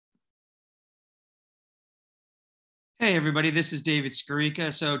Hey everybody, this is David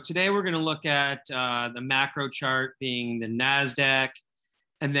Skarica. So today we're going to look at the macro chart being the NASDAQ,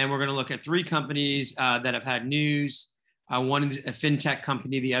 and then we're going to look at three companies that have had news. One is a fintech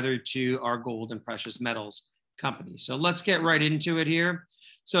company, the other two are gold and precious metals companies. So let's get right into it here.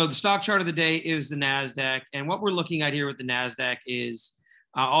 So the stock chart of the day is the NASDAQ, and what we're looking at here with the NASDAQ is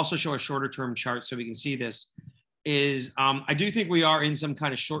also show a shorter term chart so we can see this. I do think we are in some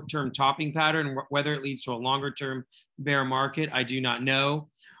kind of short-term topping pattern. Whether it leads to a longer-term bear market, I do not know.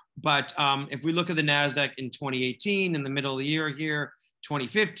 But if we look at the NASDAQ in 2018, in the middle of the year here,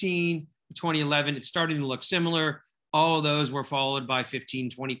 2015, 2011, it's starting to look similar. All of those were followed by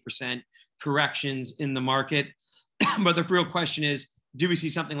 15, 20% corrections in the market. But the real question is, do we see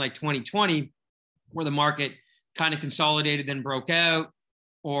something like 2020 where the market kind of consolidated, then broke out,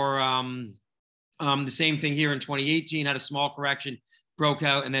 or the same thing here in 2018, had a small correction, broke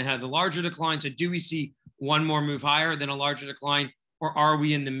out, and then had the larger decline. So do we see one more move higher than a larger decline, or are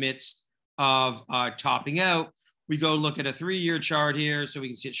we in the midst of topping out? We go look at a 3-year chart here so we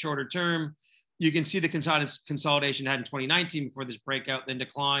can see it shorter term. You can see the consolidation had in 2019 before this breakout, then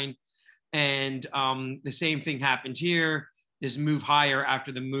decline. And the same thing happened here, this move higher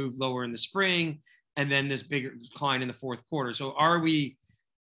after the move lower in the spring, and then this bigger decline in the fourth quarter. So are we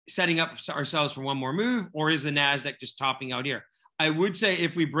setting up ourselves for one more move, or is the NASDAQ just topping out here? I would say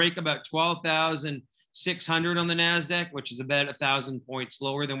if we break about 12,600 on the NASDAQ, which is about 1,000 points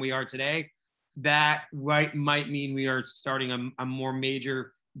lower than we are today, that might mean we are starting a more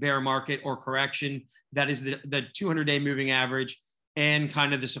major bear market or correction. That is the 200-day moving average and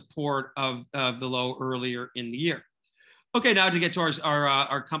kind of the support of the low earlier in the year. Okay, now to get to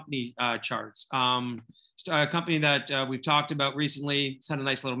our company charts. A company that we've talked about recently, it's had a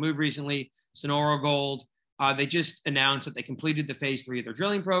nice little move recently, Sonora Gold. They just announced that they completed the phase 3 of their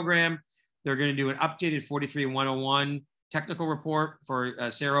drilling program. They're going to do an updated 43-101 technical report for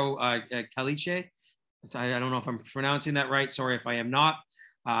Cerro Caliche. I don't know if I'm pronouncing that right. Sorry if I am not.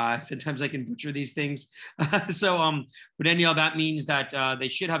 Sometimes I can butcher these things. But anyhow, that means that they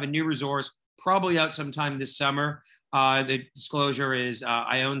should have a new resource probably out sometime this summer. The disclosure is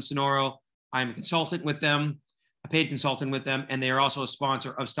I own Sonora. I'm a consultant with them, a paid consultant with them, and they are also a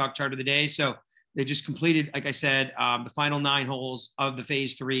sponsor of Stock Chart of the Day. So they just completed, like I said, the final 9 holes of the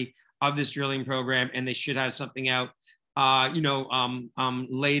phase 3 of this drilling program, and they should have something out, later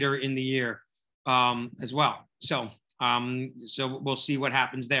in the year as well. So we'll see what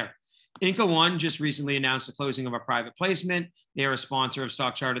happens there. INCA.v just recently announced the closing of a private placement. They are a sponsor of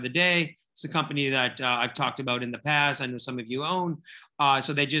Stock Chart of the Day. It's a company that I've talked about in the past. I know some of you own.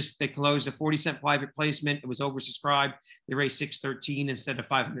 So they closed a 40-cent private placement. It was oversubscribed. They raised 613 instead of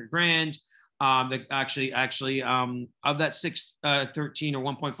 500 grand. They actually of that 613 or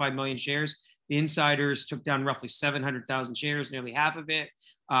 1.5 million shares, the insiders took down roughly 700,000 shares, nearly half of it.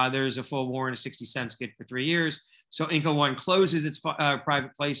 There's a full warrant of 60 cents good for 3 years. So INCA.v closes its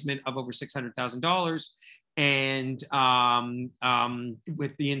private placement of over $600,000, and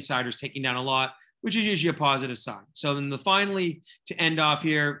with the insiders taking down a lot, which is usually a positive sign. So then finally, to end off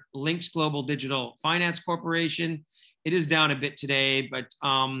here, LYNX Global Digital Finance Corporation. It is down a bit today, but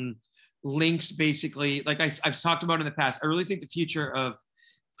LYNX basically, like I've talked about in the past, I really think the future of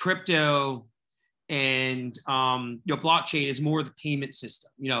crypto and blockchain is more the payment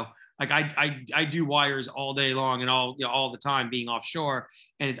system. Like I do wires all day long and all the time being offshore,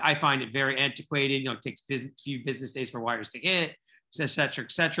 and I find it very antiquated. It takes a few business days for wires to hit, et cetera,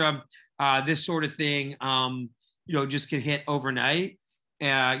 et cetera. This sort of thing, just can hit overnight.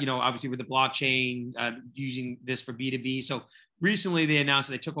 Obviously with the blockchain, using this for B2B. So recently they announced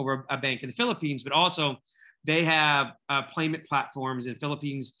that they took over a bank in the Philippines, but also they have payment platforms in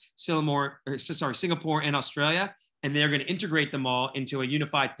Philippines, Singapore, and Australia, and they're going to integrate them all into a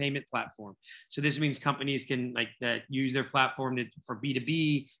unified payment platform. So this means companies can use their platform for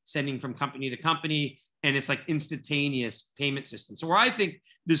B2B, sending from company to company, and it's like instantaneous payment system. So where I think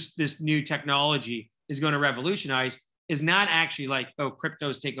this new technology is going to revolutionize is not actually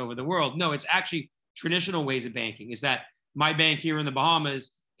cryptos take over the world. No, it's actually traditional ways of banking. Is that my bank here in the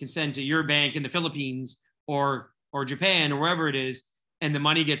Bahamas can send to your bank in the Philippines or Japan or wherever it is, and the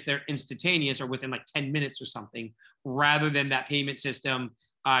money gets there instantaneous or within 10 minutes or something, rather than that payment system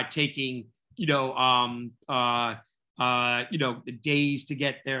taking days to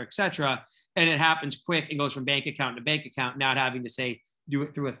get there, etc. And it happens quick and goes from bank account to bank account, not having to do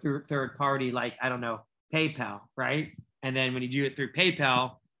it through a third party like PayPal, right? And then when you do it through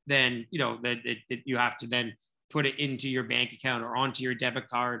PayPal, then you have to then put it into your bank account or onto your debit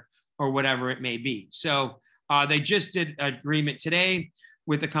card or whatever it may be. So they just did an agreement today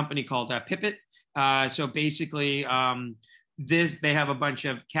with a company called Pipit. So basically, they have a bunch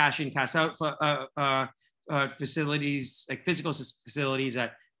of cash in, cash out facilities, like physical facilities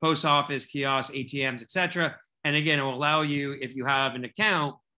at post office, kiosks, ATMs, etc. And again, it will allow you, if you have an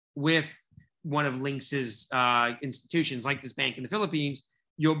account with one of LYNX's institutions, like this bank in the Philippines,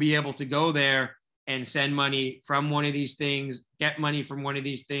 you'll be able to go there and send money from one of these things, get money from one of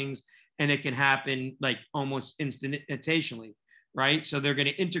these things, and it can happen like almost instantaneously, right? So they're going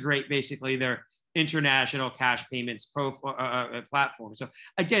to integrate basically their international cash payments platform. So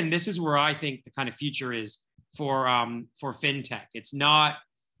again, this is where I think the kind of future is for fintech. It's not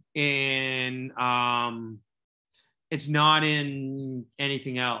in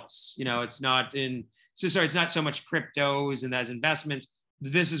anything else. You know, it's not so much cryptos and as investments.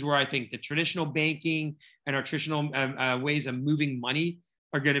 This is where I think the traditional banking and our traditional ways of moving money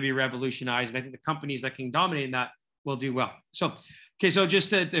are going to be revolutionized. And I think the companies that can dominate in that will do well. So, okay, so just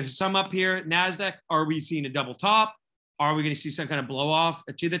to sum up here, NASDAQ, are we seeing a double top? Are we going to see some kind of blow off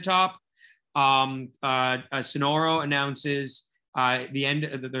to the top? Sonoro announces the end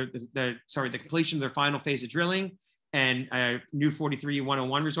of the completion of their final phase of drilling and a new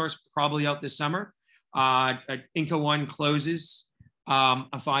 43-101 resource probably out this summer. INCA.1 closes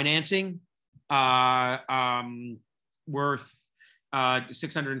a financing worth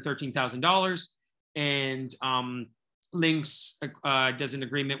 $613,000, and LYNX does an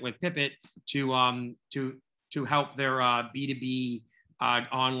agreement with Pipit to help their B2B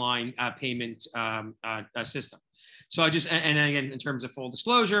online payment system. So and again, in terms of full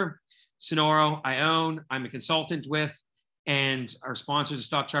disclosure, Sonoro I own, I'm a consultant with, and our sponsors of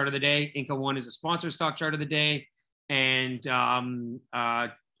Stock Chart of the Day. INCA.1 is a sponsor of Stock Chart of the Day, and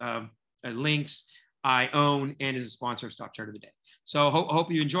LYNX I own and is a sponsor of Stock Chart of the Day. So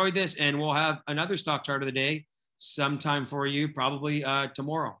hope you enjoyed this, and we'll have another Stock Chart of the Day sometime for you, probably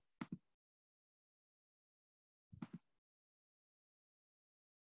tomorrow.